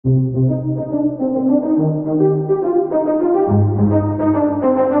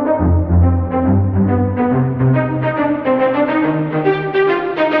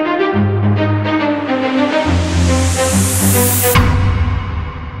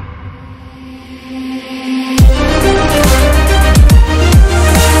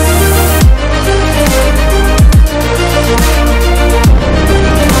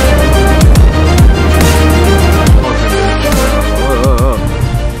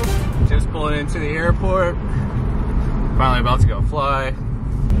Finally about to go fly.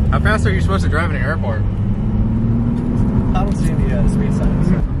 How fast are you supposed to drive in an airport? I don't see any speed signs.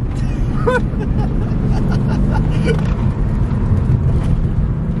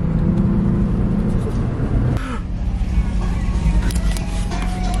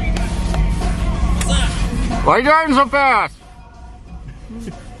 Why are you driving so fast? I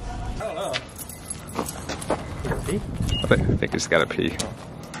don't know. You gotta pee? I think he's gotta pee.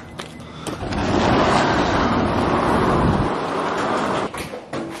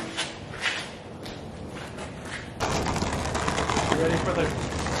 Ready for the...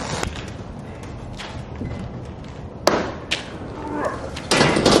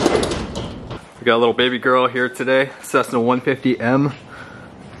 We got a little baby girl here today, Cessna 150M.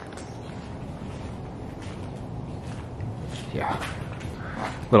 Yeah,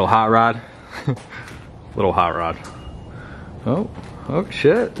 little hot rod. Little hot rod. Oh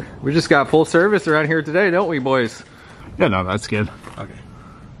shit. We just got full service around here today, don't we, boys? Yeah, no, that's good. Okay.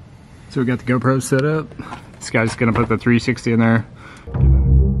 So we got the GoPro set up. This guy's gonna put the 360 in there.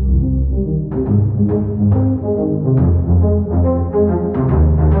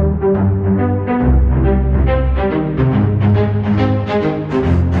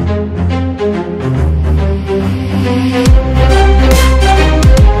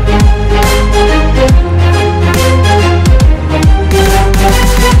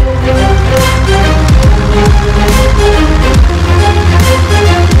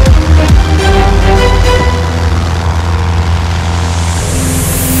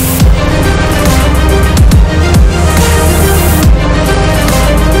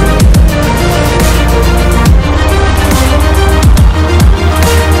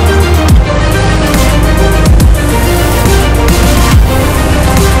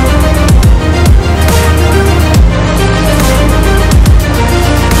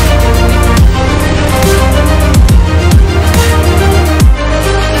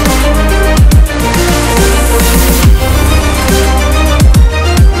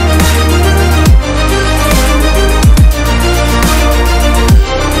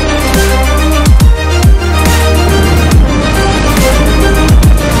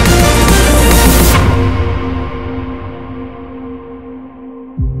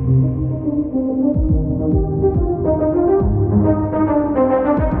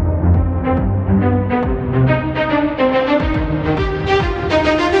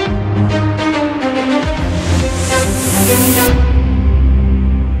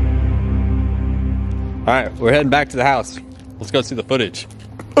 All right, we're heading back to the house. Let's go see the footage.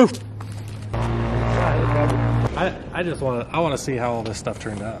 I want to see how all this stuff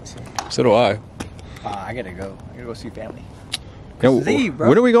turned out. So do I. I gotta go. I gotta go see family. Yo,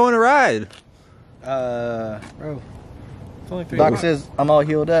 when are we going to ride? Bro. It's only 3 Doc weeks. says I'm all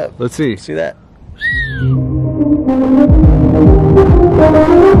healed up. Let's see. See that?